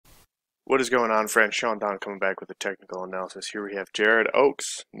What is going on, friends? Sean Don coming back with a technical analysis. Here we have Jared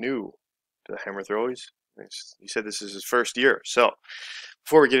Oaks, new to the hammer throwies. He said this is his first year. So,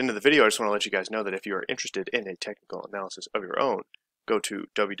 before we get into the video, I just want to let you guys know that if you are interested in a technical analysis of your own, go to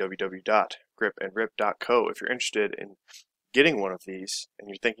www.gripandrip.co. If you're interested in getting one of these, and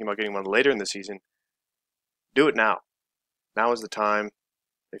you're thinking about getting one later in the season, do it now. Now is the time.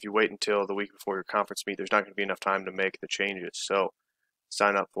 If you wait until the week before your conference meet, there's not going to be enough time to make the changes. So,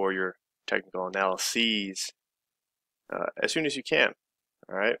 sign up for your technical analyses as soon as you can.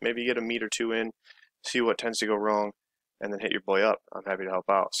 All right, maybe get a meet or two in, see what tends to go wrong, and then hit your boy up. I'm happy to help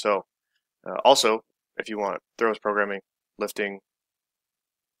out. So, also, if you want throws programming, lifting,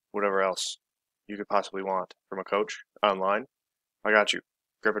 whatever else you could possibly want from a coach online, I got you.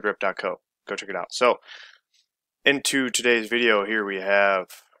 gripandrip.co. Go check it out. So, into today's video, here we have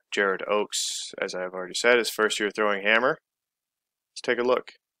Jared Oaks, as I've already said, his first year throwing hammer. Let's take a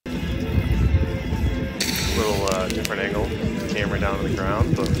look. Little different angle, camera down on the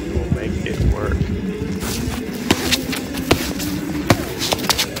ground, but we will make it work.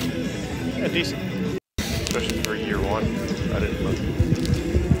 Yeah, decent, especially for year one. I didn't look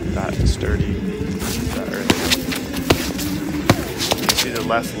that sturdy that early. You can see the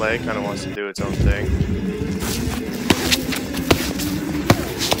left leg kind of wants to do its own thing.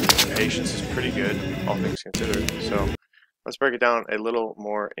 Patience is pretty good, all things considered. So let's break it down a little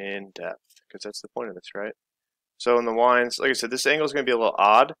more in depth, because that's the point of this, right? So in the winds, like I said, this angle is going to be a little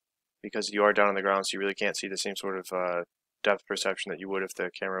odd because you are down on the ground, so you really can't see the same sort of depth perception that you would if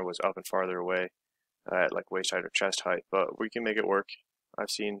the camera was up and farther away at like waist height or chest height. But we can make it work. I've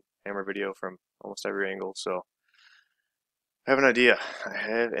seen hammer video from almost every angle, so I have an idea.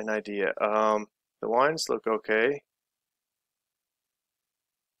 The winds look okay.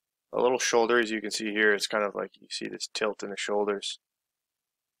 A little shoulder, as you can see here, it's kind of like you see this tilt in the shoulders.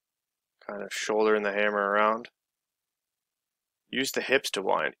 Kind of shouldering the hammer around. Use the hips to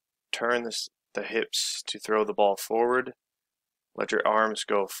wind. Turn the hips to throw the ball forward. Let your arms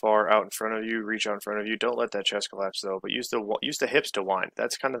go far out in front of you, reach out in front of you. Don't let that chest collapse though, but use the hips to wind.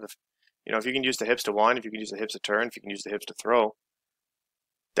 That's kind of the, if you can use the hips to wind, if you can use the hips to turn, if you can use the hips to throw,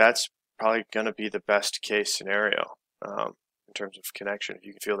 that's probably going to be the best case scenario in terms of connection. If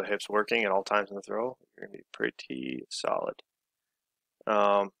you can feel the hips working at all times in the throw, you're going to be pretty solid.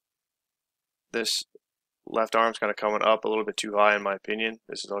 This left arm's kind of coming up a little bit too high in my opinion.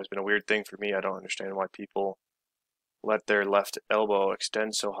 This has always been a weird thing for me. I don't understand why people let their left elbow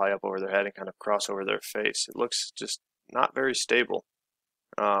extend so high up over their head and kind of cross over their face. It looks just not very stable.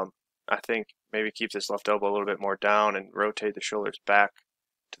 I think maybe keep this left elbow a little bit more down and rotate the shoulders back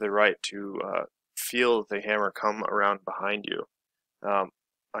to the right to feel the hammer come around behind you. I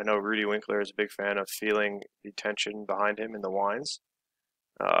know Rudy Winkler is a big fan of feeling the tension behind him in the winds.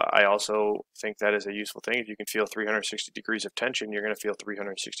 I also think that is a useful thing. If you can feel 360 degrees of tension, you're going to feel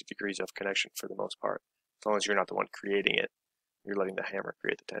 360 degrees of connection for the most part. As long as you're not the one creating it, you're letting the hammer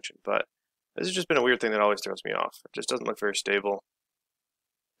create the tension. But this has just been a weird thing that always throws me off. It just doesn't look very stable.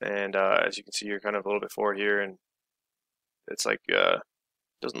 And as you can see, you're kind of a little bit forward here, and it's like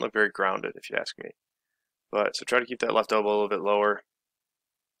doesn't look very grounded, if you ask me. But so try to keep that left elbow a little bit lower.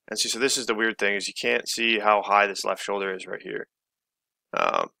 And see, so this is the weird thing, is you can't see how high this left shoulder is right here.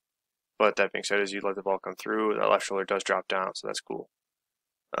 But that being said, as you let the ball come through, that left shoulder does drop down, so that's cool.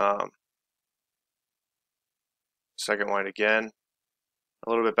 Second wind again, a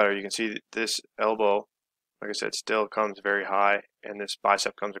little bit better. You can see this elbow, like I said, still comes very high, and this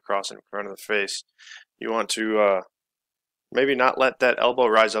bicep comes across in front of the face. You want to maybe not let that elbow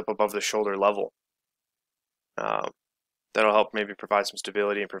rise up above the shoulder level. That'll help maybe provide some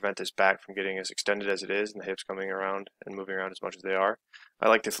stability and prevent this back from getting as extended as it is and the hips coming around and moving around as much as they are. I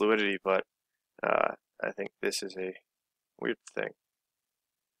like the fluidity, but I think this is a weird thing.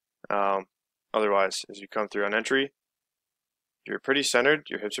 Otherwise, as you come through on entry, you're pretty centered,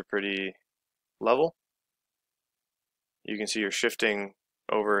 your hips are pretty level. You can see you're shifting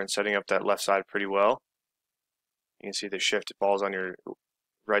over and setting up that left side pretty well. You can see the shift balls on your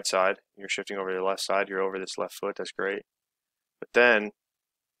right side, you're shifting over to the left side, you're over this left foot, that's great. But then,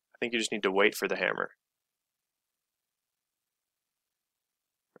 I think you just need to wait for the hammer.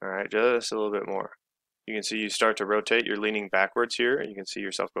 Alright, just a little bit more. You can see you start to rotate, you're leaning backwards here, and you can see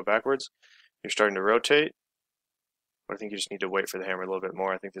yourself go backwards. You're starting to rotate, but I think you just need to wait for the hammer a little bit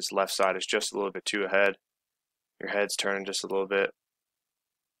more. I think this left side is just a little bit too ahead. Your head's turning just a little bit.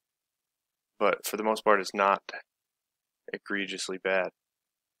 But for the most part, it's not egregiously bad.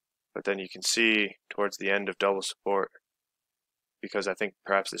 But then you can see towards the end of double support, because I think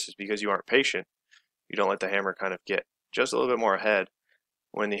perhaps this is because you aren't patient, you don't let the hammer kind of get just a little bit more ahead,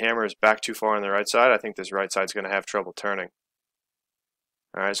 When the hammer is back too far on the right side, I think this right side's going to have trouble turning.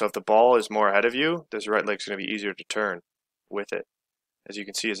 Alright, so if the ball is more ahead of you, this right leg's going to be easier to turn with it. As you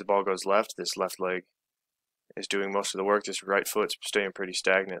can see, as the ball goes left, this left leg is doing most of the work. This right foot's staying pretty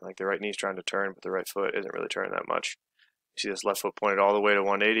stagnant. Like the right knee's trying to turn, but the right foot isn't really turning that much. You see this left foot pointed all the way to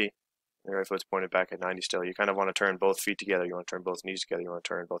 180. The right foot's pointed back at 90 still. You kind of want to turn both feet together. You want to turn both knees together. You want to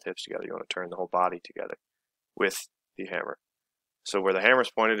turn both hips together. You want to turn the whole body together with the hammer. So where the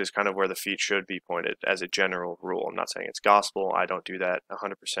hammer's pointed is kind of where the feet should be pointed as a general rule. I'm not saying it's gospel. I don't do that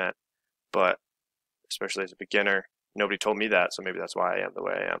 100%. But especially as a beginner, nobody told me that, so maybe that's why I am the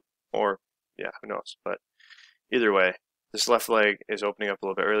way I am. Or, yeah, who knows. But either way, this left leg is opening up a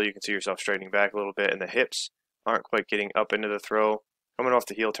little bit early. You can see yourself straightening back a little bit, and the hips aren't quite getting up into the throw. Coming off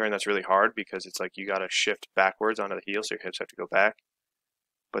the heel turn, that's really hard because it's like you got to shift backwards onto the heel, so your hips have to go back.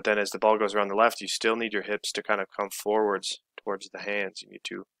 But then as the ball goes around the left, you still need your hips to kind of come forwards towards the hands. You need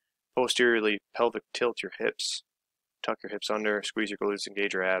to posteriorly pelvic tilt your hips, tuck your hips under, squeeze your glutes,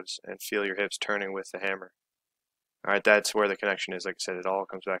 engage your abs, and feel your hips turning with the hammer. Alright, that's where the connection is. Like I said, it all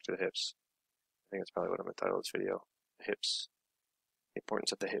comes back to the hips. I think that's probably what I'm going to title this video. The hips. The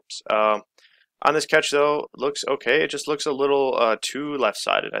importance of the hips. On this catch, though, looks okay. It just looks a little too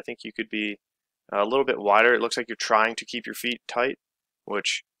left-sided. I think you could be a little bit wider. It looks like you're trying to keep your feet tight,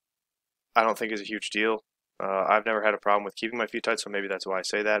 which I don't think is a huge deal. I've never had a problem with keeping my feet tight, so maybe that's why I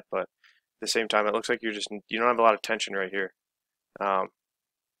say that. But at the same time, it looks like you don't have a lot of tension right here.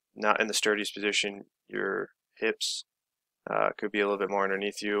 Not in the sturdiest position. Your hips could be a little bit more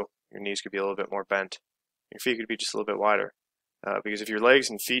underneath you. Your knees could be a little bit more bent. Your feet could be just a little bit wider. Because if your legs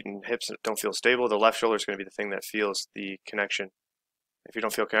and feet and hips don't feel stable, the left shoulder is going to be the thing that feels the connection. If you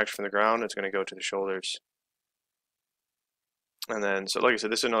don't feel connection from the ground, it's going to go to the shoulders. And then, so like I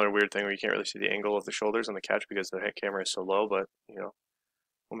said, this is another weird thing where you can't really see the angle of the shoulders on the catch because the camera is so low, but, you know,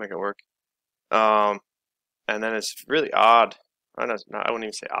 we'll make it work. And then it's really odd. I wouldn't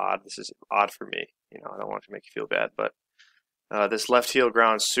even say odd. This is odd for me. You know, I don't want to make you feel bad, but this left heel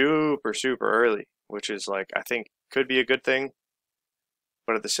grounds super, super early, which is like, I think could be a good thing.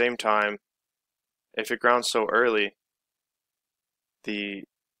 But at the same time, if it grounds so early, you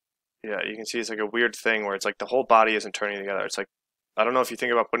can see it's like a weird thing where it's like the whole body isn't turning together. It's like, I don't know if you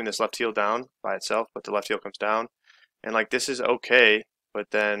think about putting this left heel down by itself, but the left heel comes down. And like this is okay, but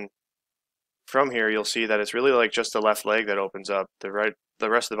then from here you'll see that it's really like just the left leg that opens up. The rest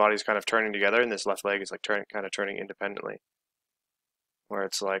of the body is kind of turning together, and this left leg is like kind of turning independently. Where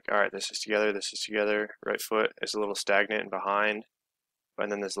it's like, all right, this is together, right foot is a little stagnant and behind.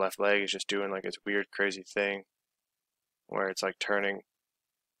 And then this left leg is just doing like its weird, crazy thing where it's like turning,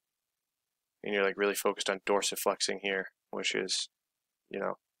 and you're like really focused on dorsiflexing here, which is, you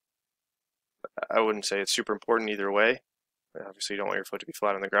know, I wouldn't say it's super important either way. Obviously, you don't want your foot to be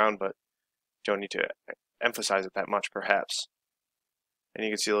flat on the ground, but you don't need to emphasize it that much, perhaps. And you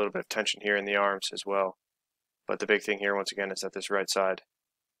can see a little bit of tension here in the arms as well. But the big thing here, once again, is that this right side,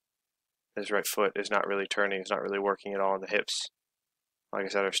 this right foot is not really turning, it's not really working at all in the hips. Like I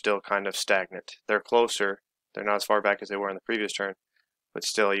said, are still kind of stagnant. They're closer. They're not as far back as they were in the previous turn, but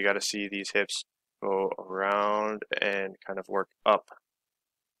still, you got to see these hips go around and kind of work up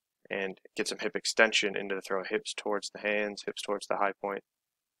and get some hip extension into the throw. Hips towards the hands, hips towards the high point.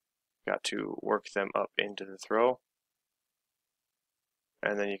 Got to work them up into the throw.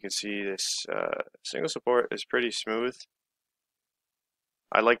 And then you can see this single support is pretty smooth.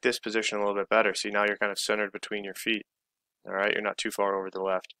 I like this position a little bit better. See, now you're kind of centered between your feet. Alright, you're not too far over to the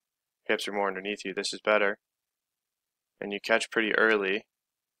left. Hips are more underneath you. This is better. And you catch pretty early,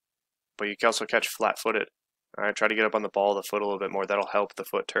 but you can also catch flat-footed. Alright, try to get up on the ball of the foot a little bit more. That'll help the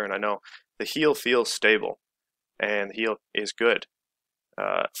foot turn. I know the heel feels stable, and the heel is good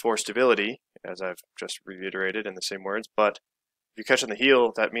for stability, as I've just reiterated in the same words, but if you catch on the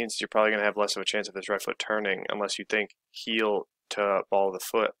heel, that means you're probably going to have less of a chance of this right foot turning unless you think heel to ball of the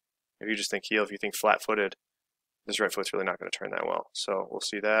foot. If you just think heel, if you think flat-footed, this right foot's really not going to turn that well. So we'll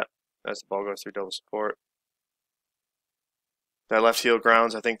see that as the ball goes through double support. That left heel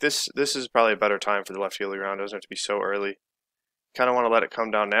grounds, I think this is probably a better time for the left heel to ground. It doesn't have to be so early. Kind of want to let it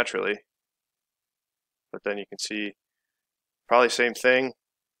come down naturally. But then you can see probably same thing.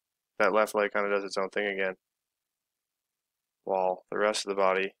 That left leg kind of does its own thing again. While the rest of the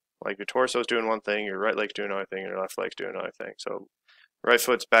body, like your torso is doing one thing, your right leg's doing another thing, and your left leg's doing another thing. So right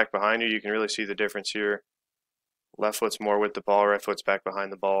foot's back behind you. You can really see the difference here. Left foot's more with the ball, right foot's back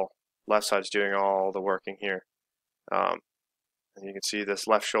behind the ball. Left side's doing all the working here. And you can see this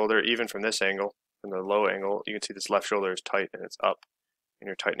left shoulder, even from this angle, from the low angle, you can see this left shoulder is tight and it's up. And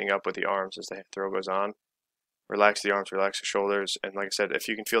you're tightening up with the arms as the throw goes on. Relax the arms, relax the shoulders, and like I said, if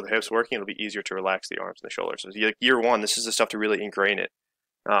you can feel the hips working, it'll be easier to relax the arms and the shoulders. So year one, this is the stuff to really ingrain it.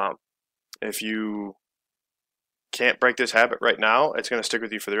 If you can't break this habit right now, it's going to stick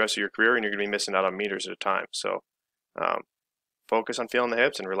with you for the rest of your career, and you're going to be missing out on meters at a time. So focus on feeling the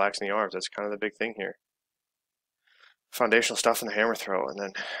hips and relaxing the arms. That's kind of the big thing here. Foundational stuff in the hammer throw, and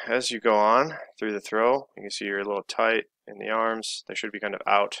then as you go on through the throw, you can see you're a little tight in the arms. They should be kind of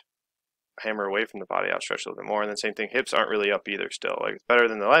out, hammer away from the body, outstretched a little bit more. And then same thing, hips aren't really up either still. Like, it's better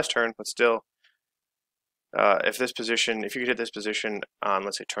than the last turn, but still, if you could hit this position on,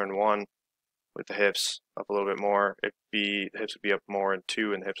 let's say, turn 1 with the hips up a little bit more, the hips would be up more in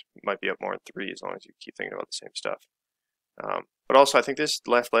 2, and the hips might be up more in 3, as long as you keep thinking about the same stuff. But also, I think this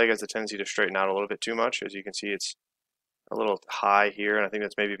left leg has a tendency to straighten out a little bit too much. As you can see, it's a little high here, and I think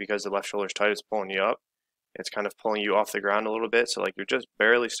that's maybe because the left shoulder is tight, it's pulling you up. It's kind of pulling you off the ground a little bit, so like you're just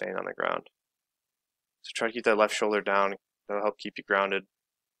barely staying on the ground. So try to keep that left shoulder down. That'll help keep you grounded.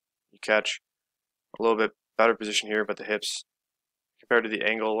 You catch a little bit better position here, but the hips, compared to the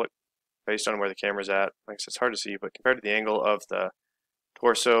angle, based on where the camera's at, like I said, it's hard to see, but compared to the angle of the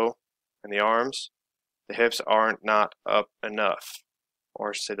torso and the arms, the hips aren't not up enough. Or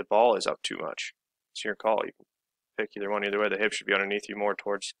I should say the ball is up too much. It's your call. You can pick either one. Either way, the hips should be underneath you more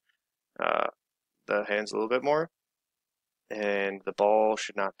towards the hands a little bit more. And the ball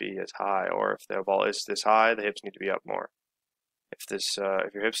should not be as high, or if the ball is this high, the hips need to be up more. If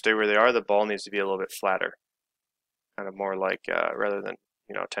your hips stay where they are, the ball needs to be a little bit flatter, kind of more like rather than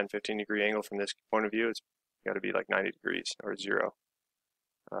 10-15 degree angle from this point of view, it's got to be like 90 degrees or 0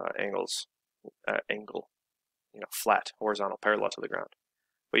 angle, flat, horizontal, parallel to the ground.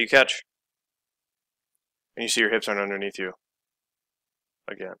 But you catch, and you see your hips aren't underneath you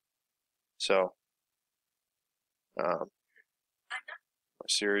again. So my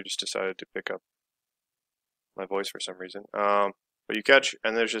Siri just decided to pick up my voice for some reason. But you catch,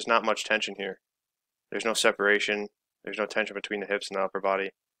 and there's just not much tension here. There's no separation. There's no tension between the hips and the upper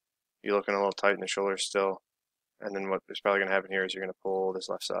body. You're looking a little tight in the shoulders still. And then what is probably going to happen here is you're going to pull this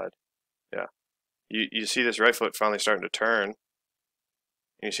left side. Yeah. You see this right foot finally starting to turn. And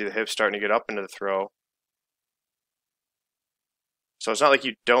you see the hips starting to get up into the throw. So it's not like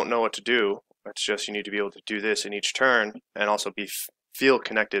you don't know what to do. It's just you need to be able to do this in each turn and also feel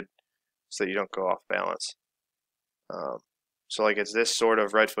connected so that you don't go off balance. So like it's this sort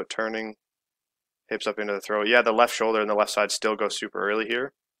of right foot turning, hips up into the throw. Yeah, the left shoulder and the left side still go super early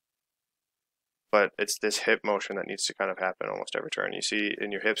here, but it's this hip motion that needs to kind of happen almost every turn. You see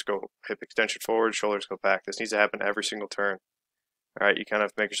in your hips go hip extension forward, shoulders go back. This needs to happen every single turn. All right, you kind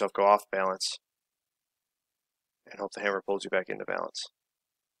of make yourself go off balance and hope the hammer pulls you back into balance.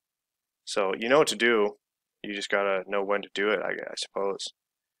 So you know what to do. You just gotta know when to do it, I suppose.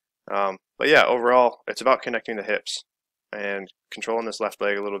 But yeah, overall, it's about connecting the hips and controlling this left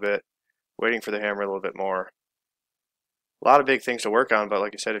leg a little bit, waiting for the hammer a little bit more. A lot of big things to work on, but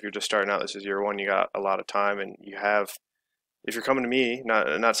like I said, if you're just starting out, this is year 1, you got a lot of time, and you have, if you're coming to me,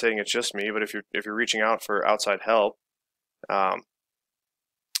 not saying it's just me, but if you're reaching out for outside help,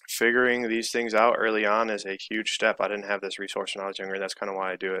 figuring these things out early on is a huge step. I didn't have this resource when I was younger, and that's kind of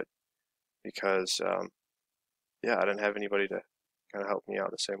why I do it, because yeah, I didn't have anybody to kind of help me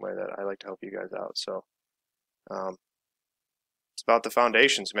out the same way that I like to help you guys out. So it's about the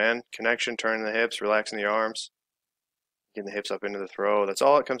foundations, man. Connection, turning the hips, relaxing the arms, getting the hips up into the throw. That's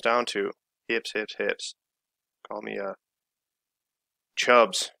all it comes down to. Hips, hips, hips. Call me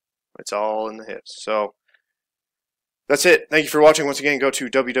Chubbs. It's all in the hips. So that's it. Thank you for watching. Once again, go to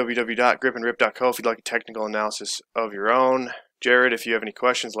www.gripandrip.co if you'd like a technical analysis of your own. Jared, if you have any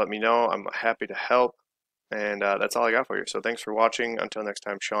questions, let me know. I'm happy to help. And that's all I got for you. So thanks for watching. Until next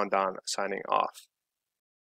time, Sean Don signing off.